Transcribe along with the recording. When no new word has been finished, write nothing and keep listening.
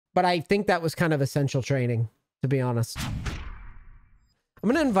But I think that was kind of essential training, to be honest. I'm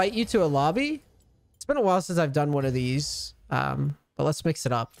going to invite you to a lobby. It's been a while since I've done one of these, but let's mix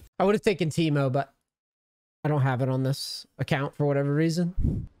it up. I would have taken Teemo, but I don't have it on this account for whatever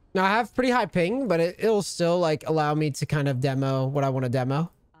reason. Now, I have pretty high ping, but it'll still like allow me to kind of demo what I want to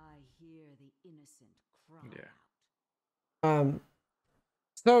demo. I hear the innocent cry out.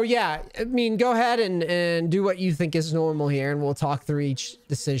 So yeah, I mean, go ahead and do what you think is normal here, and we'll talk through each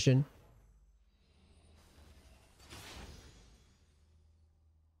decision.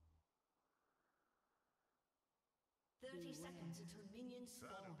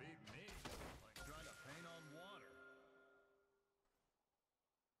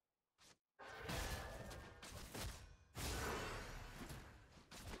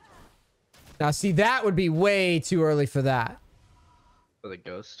 Now, see, that would be way too early for that. For the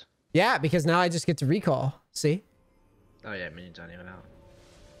ghost? Yeah, because now I just get to recall. See? Oh yeah, minions aren't even out.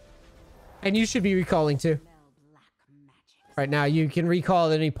 And you should be recalling too. Right now, you can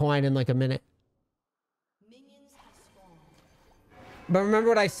recall at any point in like a minute. But remember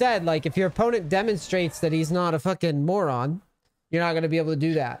what I said, like if your opponent demonstrates that he's not a fucking moron, you're not going to be able to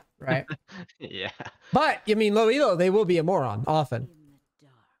do that, right? Yeah. But, I mean, low elo, they will be a moron often.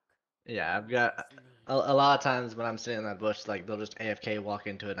 Yeah, I've got a lot of times when I'm sitting in that bush, like they'll just AFK walk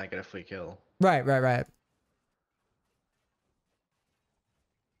into it and I get a free kill. Right, right, right.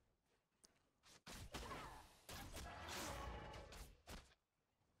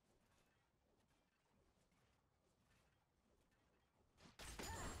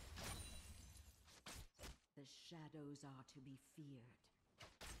 The shadows are to be feared.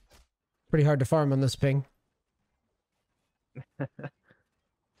 Pretty hard to farm on this ping.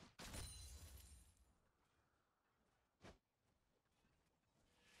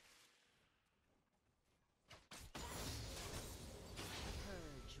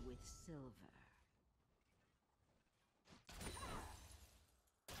 With silver.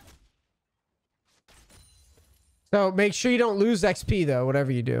 So make sure you don't lose XP though,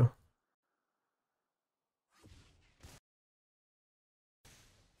 whatever you do.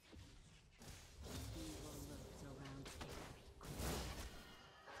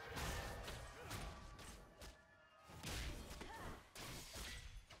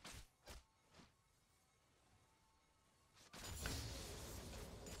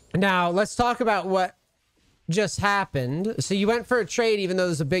 Now, let's talk about what just happened. So you went for a trade even though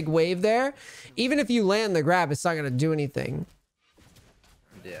there's a big wave there. Even if you land the grab, it's not going to do anything.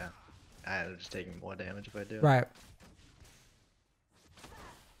 Yeah. I'm just taking more damage if I do. Right.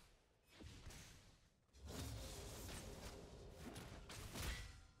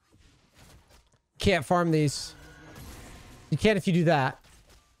 Can't farm these. You can if you do that.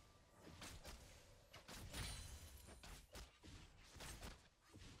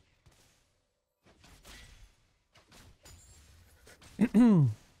 Beware.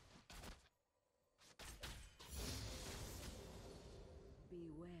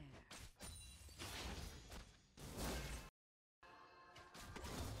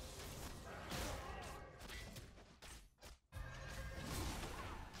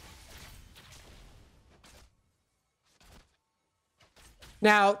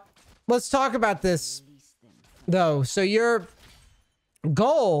 Now, let's talk about this, though. So your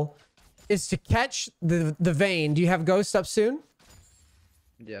goal is to catch the Vayne. Do you have Ghost up soon?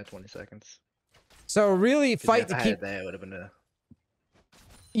 Yeah, 20 seconds. So really fight to keep... That would have been a...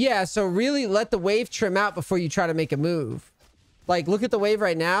 Yeah, so really let the wave trim out before you try to make a move. Like, look at the wave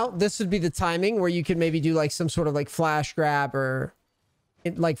right now. This would be the timing where you could maybe do like some sort of like flash grab or...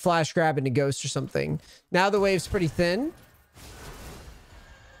 like flash grab into Ghost or something. Now the wave's pretty thin.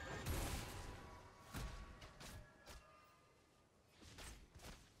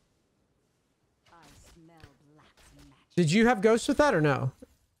 Did you have Ghost with that or no?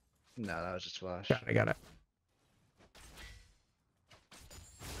 No, that was just flash. Yeah, I got it.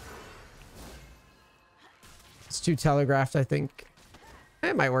 It's too telegraphed, I think.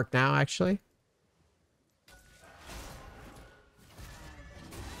 It might work now, actually.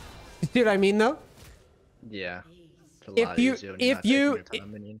 You see what I mean, though? Yeah.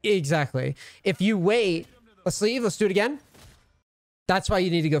 Exactly. If you wait, let's leave. Let's do it again. That's why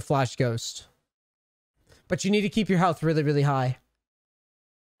you need to go flash Ghost. But you need to keep your health really, really high.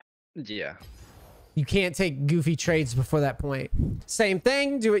 Yeah. You can't take goofy trades before that point. Same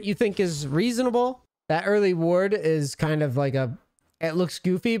thing. Do what you think is reasonable. That early ward is kind of like a... It looks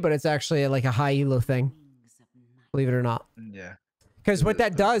goofy, but it's actually like a high elo thing. Believe it or not. Yeah. Because what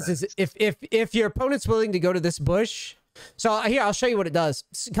that does is if your opponent's willing to go to this bush... So here, I'll show you what it does.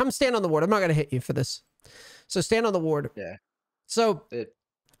 Come stand on the ward. I'm not going to hit you for this. So stand on the ward. Yeah. So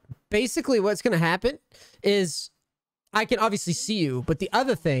basically what's going to happen is I can obviously see you, but the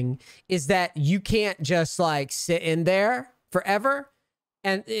other thing is that you can't just like sit in there forever.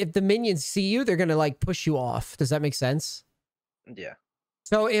 And if the minions see you, they're going to like push you off. Does that make sense? Yeah.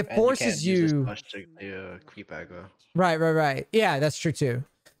 So it And forces you. you. Can't use this to creep aggro. Right. Yeah, that's true too.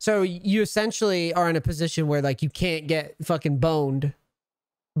 So you essentially are in a position where like you can't get fucking boned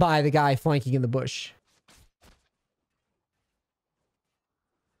by the guy flanking in the bush.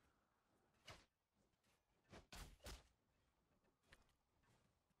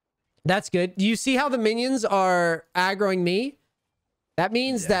 That's good. Do you see how the minions are aggroing me? That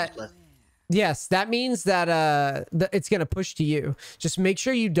means that... Yes, that means that it's going to push to you. Just make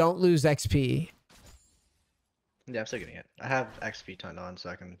sure you don't lose XP. Yeah, I'm still getting it. I have XP turned on so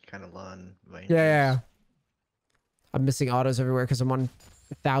I can kind of learn ranges. Yeah. I'm missing autos everywhere because I'm on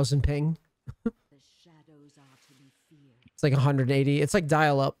 1,000 ping. It's like 180. It's like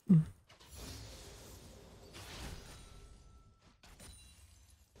dial up.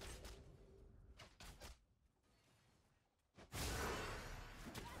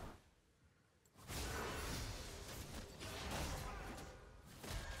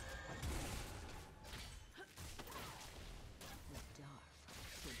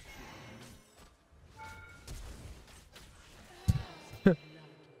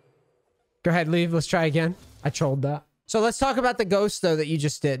 Go ahead, leave. Let's try again. I trolled that. So let's talk about the ghost, though, that you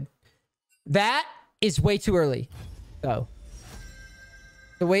just did. That is way too early, though.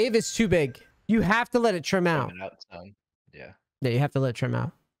 The wave is too big. You have to let it trim out. Yeah. Yeah, you have to let it trim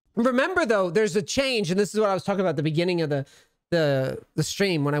out. Remember, though, there's a change, and this is what I was talking about at the beginning of the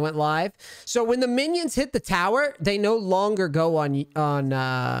stream when I went live. So when the minions hit the tower, they no longer go on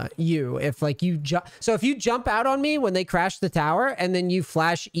you. If like you jump, so if you jump out on me when they crash the tower and then you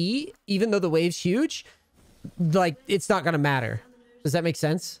flash E, even though the wave's huge, like it's not gonna matter. Does that make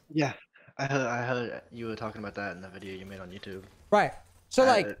sense? Yeah, I heard you were talking about that in the video you made on YouTube. Right. So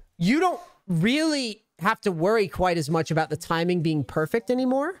like you don't really have to worry quite as much about the timing being perfect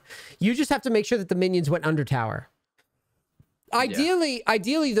anymore. You just have to make sure that the minions went under tower. Ideally,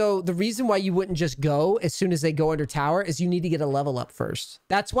 though, the reason why you wouldn't just go as soon as they go under tower is you need to get a level up first.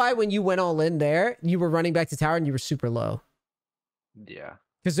 That's why when you went all in there, you were running back to tower and you were super low. Yeah.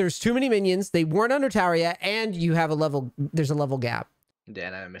 Because there's too many minions. They weren't under tower yet, and you have a level. There's a level gap. Yeah,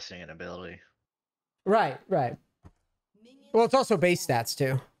 and I'm missing an ability. Right. Well, it's also base stats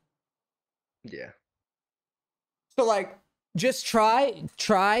too. Yeah. So like, just try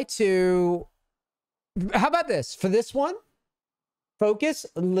to. How about this for this one? Focus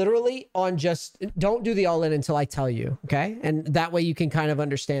literally on just don't do the all in until I tell you, okay? And that way you can kind of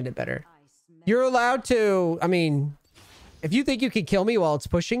understand it better. You're allowed to, I mean, if you think you can kill me while it's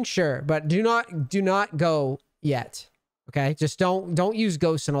pushing, sure, but do not go yet. Okay? Just don't use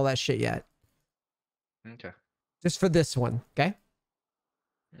ghosts and all that shit yet. Okay. Just for this one, okay?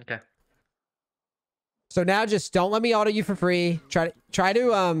 Okay. So now just don't let me auto you for free. Try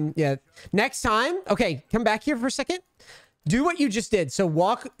to yeah. Next time, okay, come back here for a second. Do what you just did. So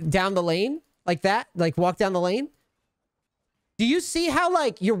walk down the lane like that. Like walk down the lane. Do you see how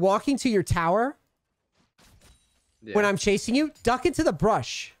like you're walking to your tower? Yeah. When I'm chasing you, duck into the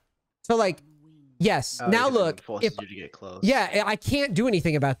brush. So like, yes. Now look, if you to get close. Yeah, I can't do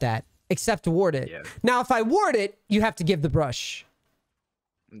anything about that except to ward it. Yeah. Now, if I ward it, you have to give the brush.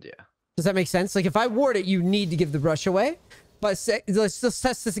 Yeah. Does that make sense? Like if I ward it, you need to give the brush away. But let's just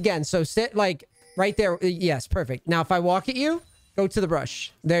test this again. So sit like right there. Yes, perfect. Now if I walk at you, go to the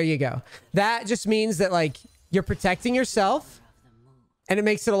brush. There you go. That just means that like you're protecting yourself and it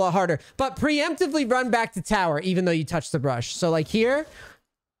makes it a lot harder. But preemptively run back to tower even though you touch the brush. So like here,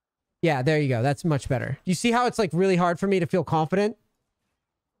 yeah, there you go. That's much better. You see how it's like really hard for me to feel confident?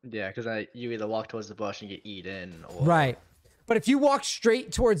 Yeah, because you either walk towards the brush and get eat in or... Right. But if you walk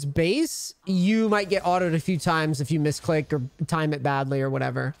straight towards base, you might get autoed a few times if you misclick or time it badly or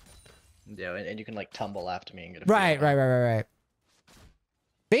whatever. Yeah, and you can like tumble after me and get a Right.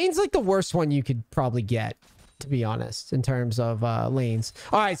 Bane's like the worst one you could probably get, to be honest, in terms of lanes.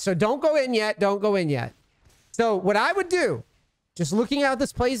 All right, so don't go in yet. Don't go in yet. So what I would do, just looking how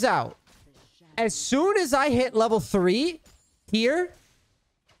this plays out, as soon as I hit level 3 here,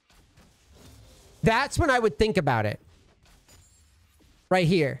 that's when I would think about it. Right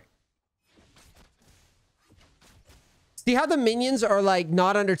here. See how the minions are like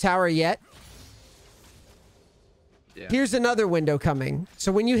not under tower yet? Yeah. Here's another window coming.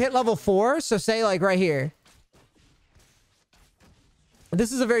 So when you hit level 4, so say like right here.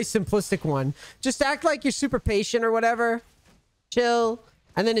 This is a very simplistic one. Just act like you're super patient or whatever. Chill.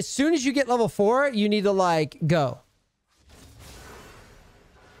 And then as soon as you get level 4, you need to like go.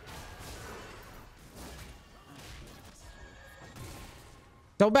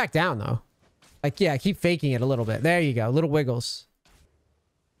 Don't back down, though. Like, yeah, keep faking it a little bit. There you go. Little wiggles.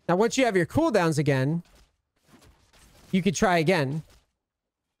 Now, once you have your cooldowns again, you could try again.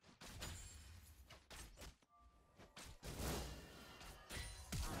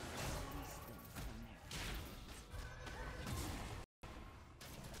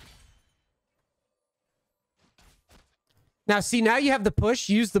 Now, see, now you have the push.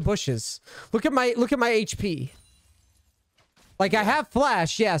 Use the bushes. Look at my HP. Like, I have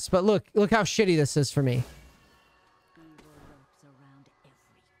flash, yes, but look how shitty this is for me.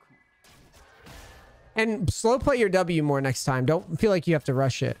 And slow play your W more next time. Don't feel like you have to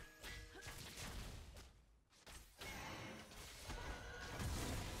rush it.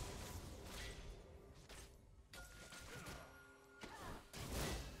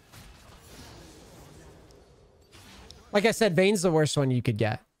 Like I said, Vayne's the worst one you could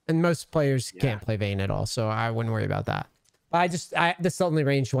get. And most players can't play Vayne at all, so I wouldn't worry about that. This is the only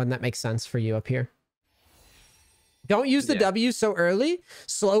ranged one that makes sense for you up here. Don't use the W so early.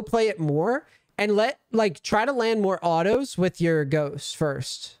 Slow play it more. And try to land more autos with your ghosts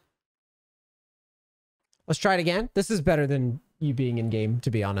first. Let's try it again. This is better than you being in game, to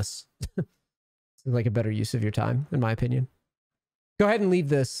be honest. This is like a better use of your time, in my opinion. Go ahead and leave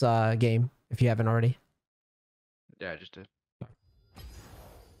this game if you haven't already. Yeah, I just did.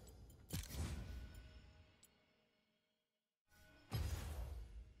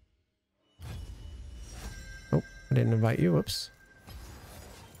 Oh, I didn't invite you. Whoops.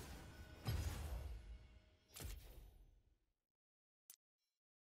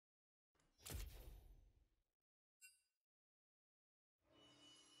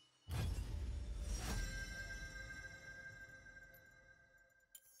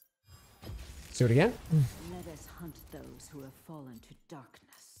 Let's do it again. Let us hunt those who have fallen to darkness.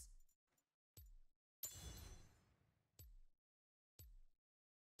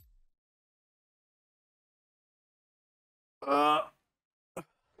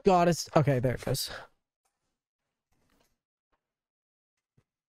 Goddess. Okay, there it goes.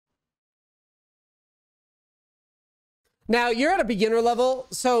 Now, you're at a beginner level,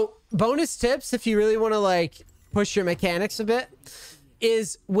 so bonus tips if you really want to, like, push your mechanics a bit,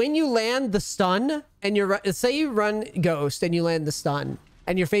 is when you land the stun, and say you run Ghost and you land the stun,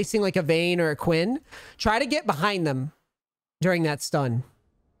 and you're facing, like, a Vayne or a Quinn, try to get behind them during that stun.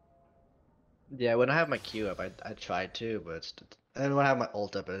 Yeah, when I have my Q up, I tried to, but and when I have my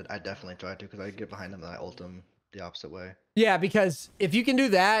ult up, I definitely try to, because I get behind them and I ult them the opposite way. Yeah, because if you can do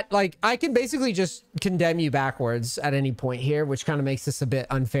that, like, I can basically just condemn you backwards at any point here, which kind of makes this a bit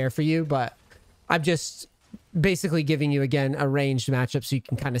unfair for you, but I'm just basically giving you, again, a ranged matchup so you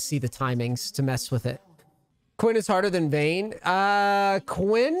can kind of see the timings to mess with it. Quinn is harder than Vayne.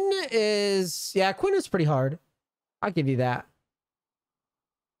 Quinn is pretty hard. I'll give you that.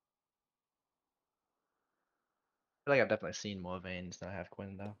 I feel like I've definitely seen more Vaynes than I have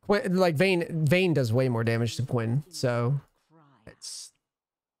Quinn, though. Quinn, like, Vayne does way more damage than Quinn, so it's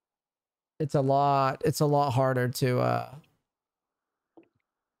a lot harder to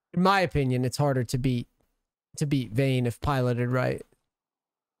in my opinion, it's harder to beat Vayne if piloted right.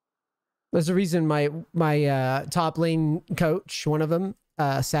 There's a reason my top lane coach, one of them,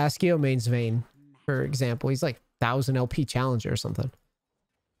 Saskio, mains Vayne, for example. He's like 1000 LP challenger or something.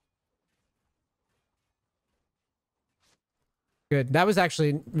 Good. That was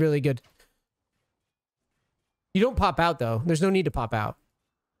actually really good. You don't pop out, though. There's no need to pop out.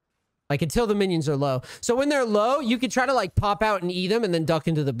 Like, until the minions are low. So when they're low, you could try to, like, pop out and eat them and then duck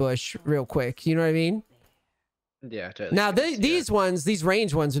into the bush real quick. You know what I mean? Yeah. Now, these ones, these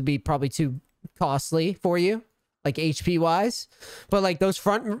range ones would be probably too costly for you, like, HP-wise. But, like, those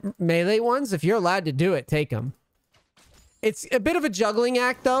front melee ones, if you're allowed to do it, take them. It's a bit of a juggling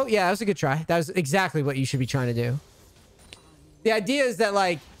act, though. Yeah, that was a good try. That was exactly what you should be trying to do. The idea is that,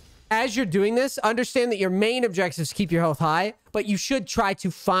 like, as you're doing this, understand that your main objective is to keep your health high, but you should try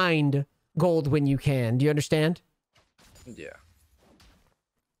to find gold when you can. Do you understand? Yeah.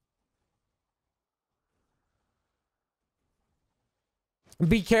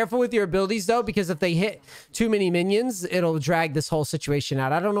 Be careful with your abilities, though, because if they hit too many minions, it'll drag this whole situation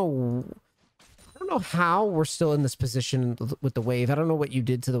out. I don't know how we're still in this position with the wave. I don't know what you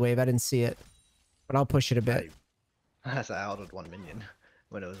did to the wave. I didn't see it, but I'll push it a bit. I outed one minion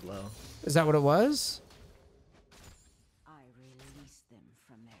when it was low. Is that what it was? I release them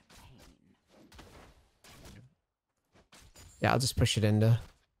from their pain. Yeah, I'll just push it into.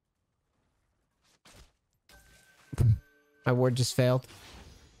 My ward just failed.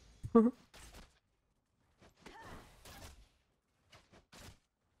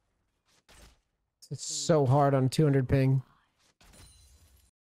 It's so hard on 200 ping.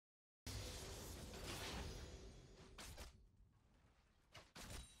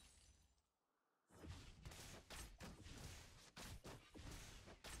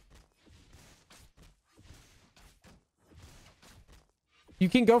 You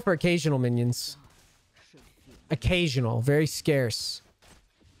can go for occasional minions. Occasional, very scarce.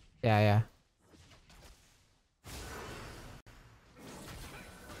 Yeah, yeah.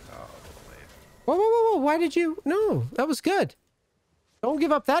 Whoa, whoa, whoa, whoa. Why did you? No, that was good. Don't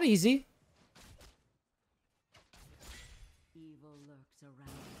give up that easy. Evil lurks around.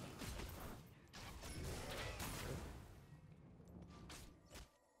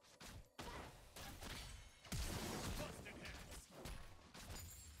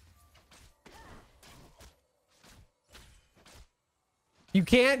 You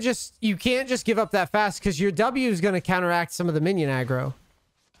can't just give up that fast because your W is going to counteract some of the minion aggro.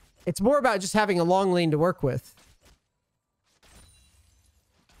 It's more about just having a long lane to work with.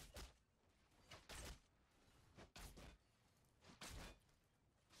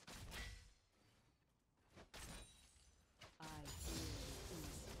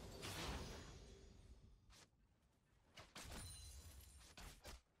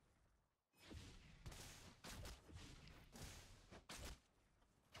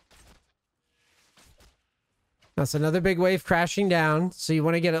 That's another big wave crashing down. So you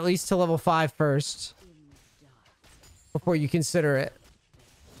want to get at least to level 5 first before you consider it.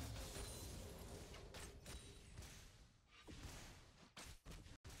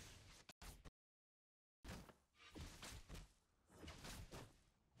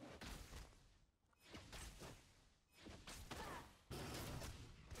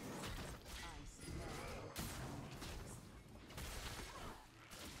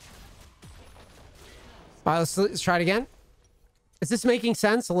 All right, let's try it again. Is this making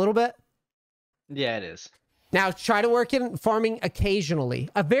sense a little bit? Yeah, it is. Now try to work in farming occasionally.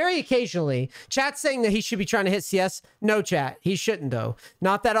 Very occasionally. Chat's saying that he should be trying to hit CS. No, chat. He shouldn't though.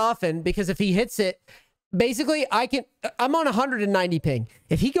 Not that often, because if he hits it, basically I'm on 190 ping.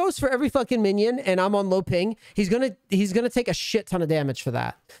 If he goes for every fucking minion and I'm on low ping, he's gonna take a shit ton of damage for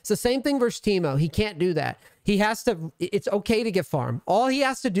that. It's the same thing versus Teemo. He can't do that. He has to, it's okay to get farm. All he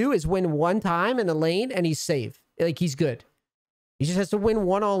has to do is win one time in a lane and he's safe. Like, he's good. He just has to win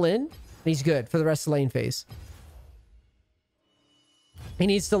one all in and he's good for the rest of the lane phase. He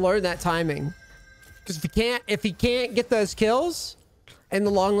needs to learn that timing. Because if he can't get those kills in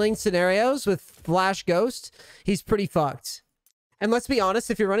the long lane scenarios with Flash Ghost, he's pretty fucked. And let's be honest,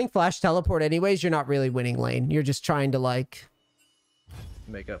 if you're running Flash Teleport anyways, you're not really winning lane. You're just trying to, like,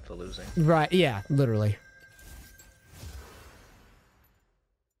 make up for losing. Right, yeah, literally.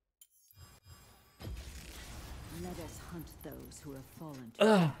 Let us hunt those who have fallen to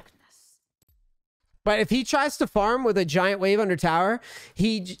darkness. But if he tries to farm with a giant wave under tower,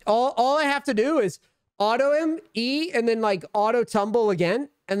 all I have to do is auto him, E, and then like auto tumble again,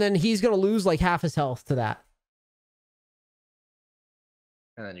 and then he's gonna lose like half his health to that.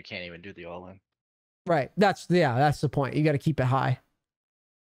 And then you can't even do the all-in. Right. That's the point. You got to keep it high.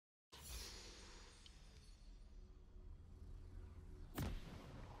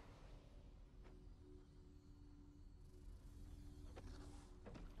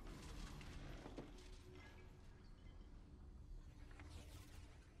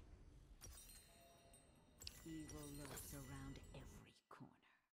 Evil lurks around every corner.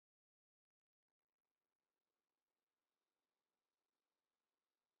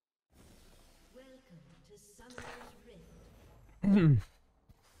 Welcome to Summer's Rift.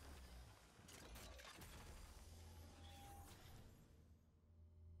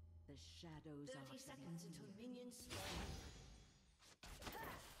 The shadows 30 seconds until minions spawn.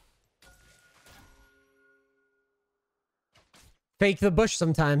 Fake the bush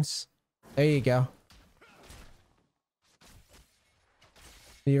sometimes. There you go.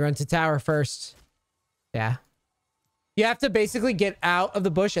 You run to tower first. Yeah. You have to basically get out of the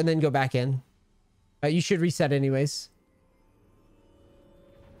bush and then go back in. You should reset anyways.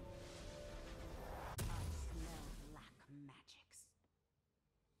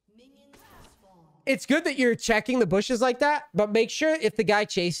 It's good that you're checking the bushes like that, but make sure if the guy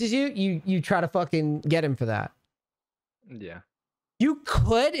chases you, you try to fucking get him for that. Yeah. You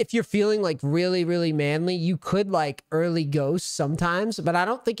could, if you're feeling like really, really manly, you could like early ghost sometimes, but I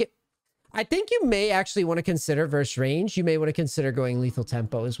don't think it... I think you may actually want to consider versus range. You may want to consider going lethal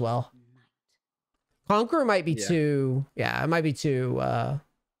tempo as well. Conqueror might be too... Yeah, it might be too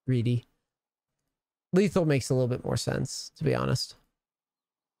greedy. Lethal makes a little bit more sense, to be honest.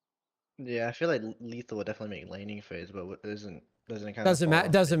 Yeah, I feel like lethal would definitely make laning phase, but doesn't kind of...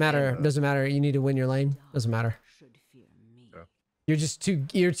 Doesn't matter. You need to win your lane. Doesn't matter. You're too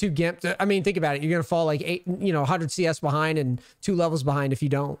gimped. I mean, think about it. You're going to fall like 100 CS behind and 2 levels behind if you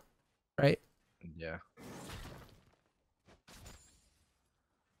don't. Right? Yeah.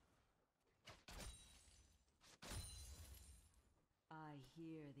 I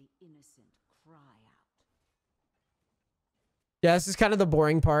hear the innocent cry out. Yeah, this is kind of the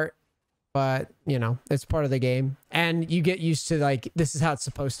boring part, but you know, it's part of the game. And you get used to like, this is how it's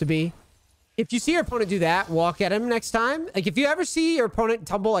supposed to be. If you see your opponent do that, walk at him next time. Like if you ever see your opponent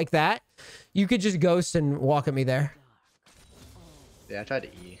tumble like that, you could just ghost and walk at me there. Yeah, I tried to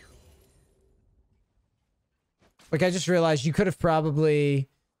E. Like I just realized you could have probably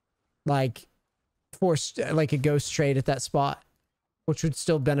like forced like a ghost trade at that spot, which would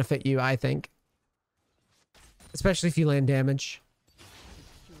still benefit you, I think. Especially if you land damage.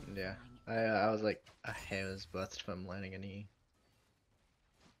 Yeah, I was like a hair's breadth from landing an E.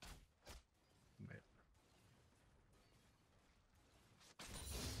 Wait.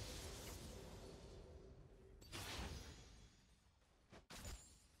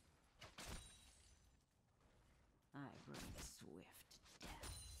 I bring swift death.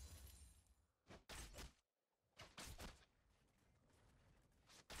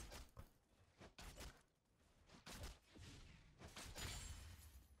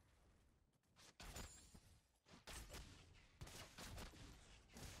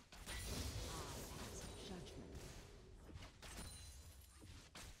 Judgment.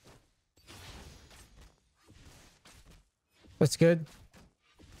 What's good?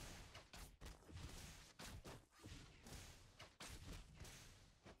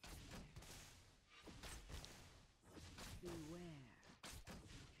 Beware.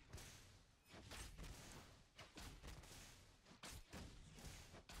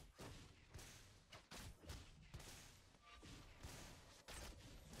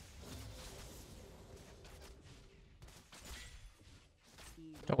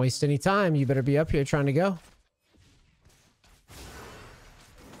 Don't waste any time. You better be up here trying to go.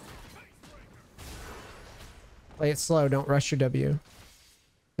 Play it slow. Don't rush your W.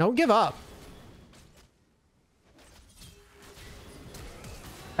 Don't give up.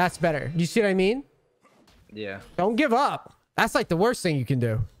 That's better. You see what I mean? Yeah. Don't give up. That's like the worst thing you can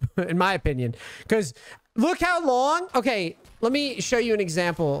do, in my opinion. Because look how long. Okay, let me show you an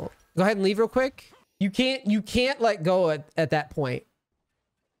example. Go ahead and leave real quick. You can't let go at that point.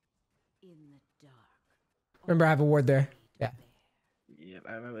 In the dark. Remember, I have a ward there. Yeah. Yeah,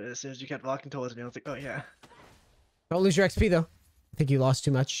 I remember as soon as you kept walking towards me, I was like, oh yeah. Don't lose your XP though. I think you lost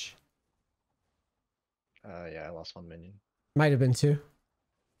too much. Yeah, I lost one minion. Might have been two.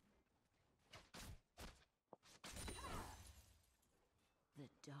 The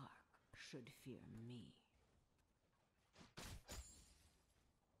dark should fear me.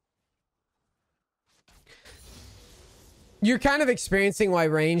 You're kind of experiencing why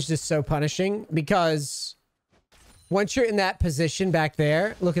ranged is so punishing, because once you're in that position back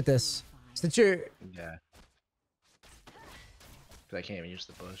there, look at this. Since you're, Yeah. Cause I can't even use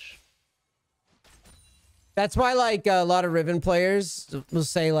the bush. that's why like a lot of Riven players will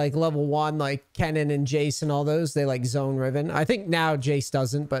say like level 1, like Kennen and Jace and all those, they like zone Riven. I think now Jace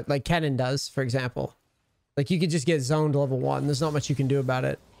doesn't, but like Kennen does, for example. Like you could just get zoned level 1. There's not much you can do about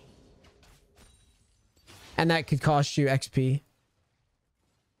it. And that could cost you XP.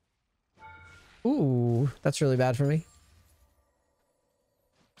 Ooh, that's really bad for me.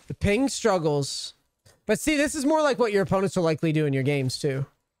 The ping struggles. But see, this is more like what your opponents will likely do in your games too.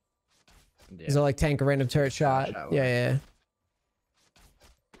 Yeah. Is it like tank a random turret shot? Yeah, yeah.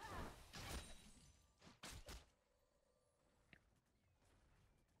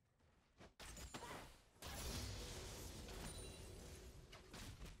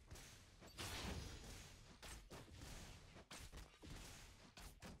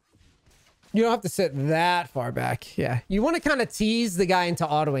 You don't have to sit that far back. Yeah. You want to kind of tease the guy into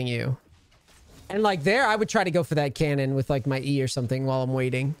autoing you. And like there, I would try to go for that cannon with like my E or something while I'm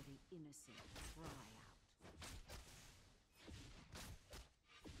waiting. The innocent cry out.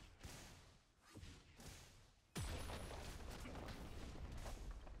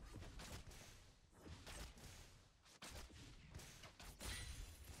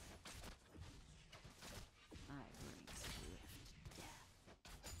 I bring swift death.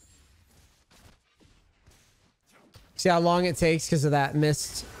 See how long it takes because of that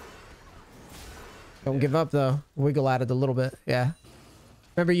mist. Don't give up though. Wiggle at it a little bit. Yeah.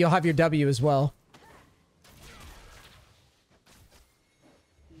 Remember, you'll have your W as well.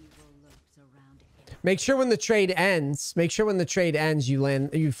 Evil lurks around every Make sure when the trade ends,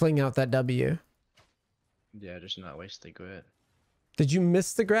 you fling out that W. Yeah, just not waste the grit. Did you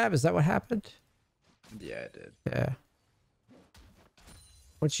miss the grab? Is that what happened? Yeah, I did. Yeah.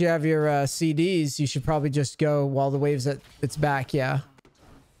 Once you have your CDs, you should probably just go while the wave's at its back. Yeah.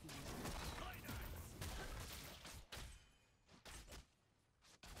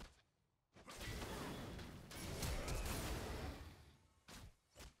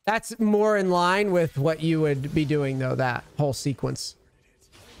 That's more in line with what you would be doing, though, that whole sequence.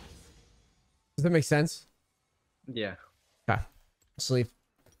 Does that make sense? Yeah. Okay. Sleep.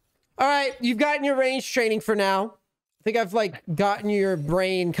 All right. You've gotten your range training for now. I think I've like gotten your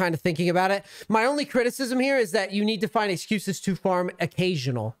brain kind of thinking about it. My only criticism here is that you need to find excuses to farm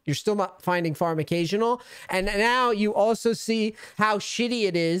occasional. You're still not finding farm occasional. And now you also see how shitty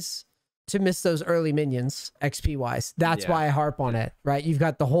it is to miss those early minions XP wise. That's why I harp on it, right? You've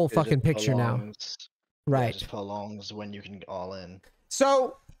got the whole fucking picture now. Right. It just prolongs when you can get all in.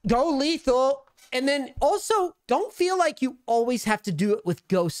 So go lethal. And then also don't feel like you always have to do it with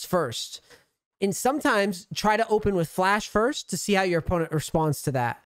Ghost first. And sometimes try to open with Flash first to see how your opponent responds to that.